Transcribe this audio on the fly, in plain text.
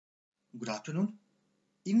Good afternoon.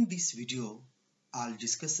 In this video, I'll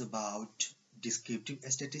discuss about descriptive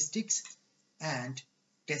statistics and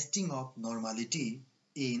testing of normality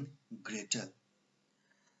in gretl.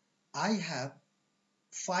 I have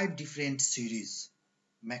 5 different series: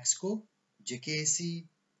 Mexico, JKC,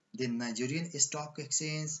 then Nigerian Stock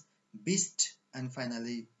Exchange, BIST, and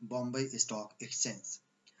finally Bombay Stock Exchange.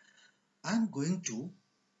 I'm going to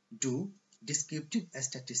do descriptive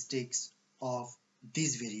statistics of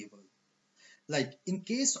this variable. Like in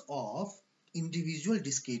case of individual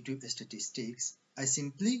descriptive statistics, I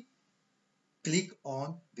simply click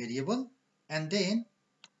on variable and then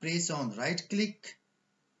press on right click.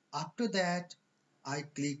 After that, I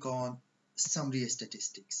click on summary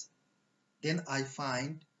statistics. Then I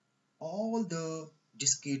find all the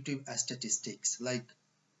descriptive statistics like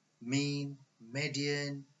mean,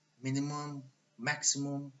 median, minimum,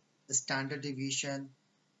 maximum, standard deviation,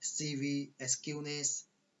 CV, skewness,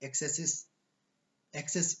 excesses,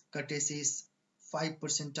 excess curtaceous, 5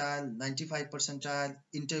 percentile, 95 percentile,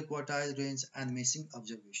 interquartile range, and missing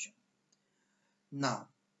observation. Now,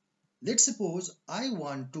 let's suppose I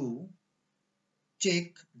want to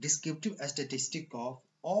check descriptive statistic of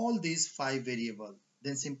all these 5 variables.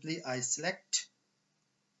 Then simply I select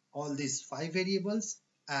all these 5 variables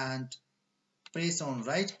and press on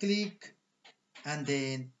right click and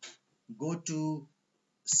then go to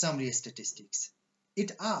summary statistics.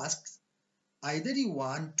 It asks either you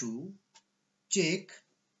want to check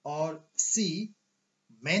or see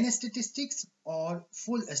main statistics or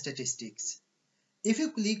full statistics. If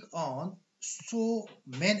you click on show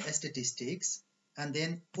main statistics and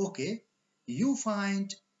then OK, you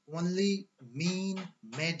find only mean,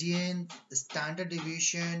 median, standard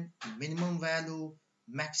deviation, minimum value,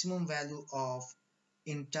 maximum value of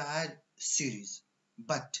entire series.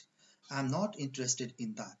 But I'm not interested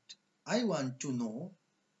in that. I want to know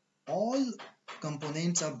all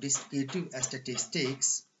components of descriptive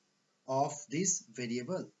statistics of this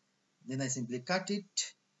variable. Then I simply cut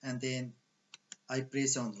it and then I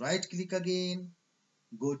press on right click again,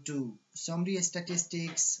 go to summary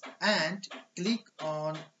statistics and click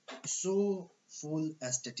on show full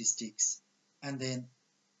statistics and then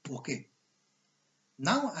OK.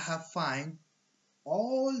 Now I have find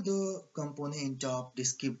all the component of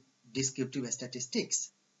descriptive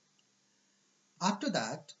statistics. After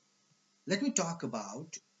that, let me talk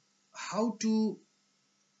about how to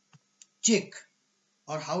check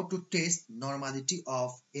or how to test normality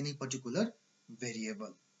of any particular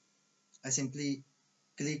variable. I simply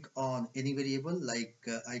click on any variable like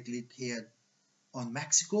I click here on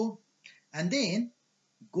Mexico and then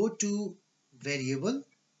go to variable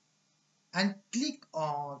and click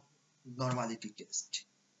on normality test.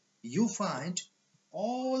 You find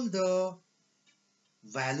all the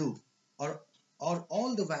value or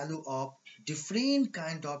all the value of different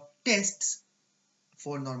kind of tests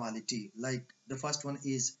for normality. Like the first one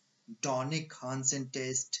is Dornick-Hansen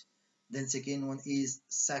test, then second one is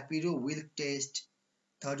Shapiro-Wilk test,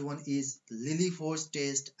 third one is Lilliefors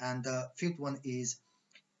test, and the fifth one is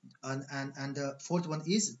and the fourth one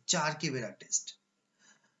is Jarque-Vera test.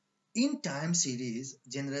 In time series,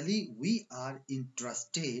 generally we are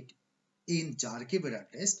interested in Jarque-Vera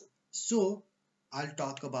test, so I'll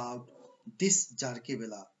talk about this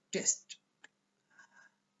Jarque-Vera test.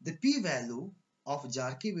 The p-value of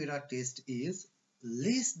Jarque-Vera test is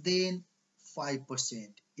less than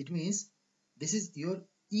 5%. It means this is your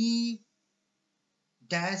e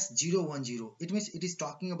dash 010. It means it is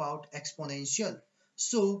talking about exponential.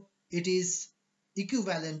 So it is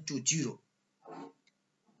equivalent to 0.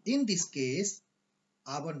 In this case,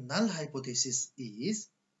 our null hypothesis is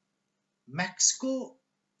Mexico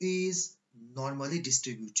is normally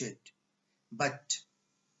distributed, but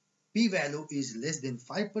p-value is less than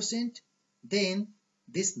 5%, then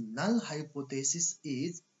this null hypothesis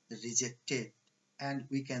is rejected and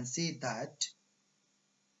we can say that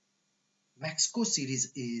Mexico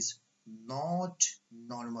series is not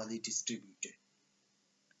normally distributed.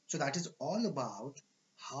 So that is all about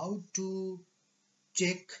how to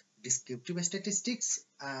check descriptive statistics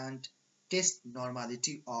and test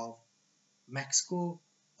normality of Mexico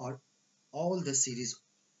or all the series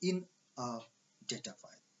in a data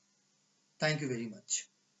file. Thank you very much.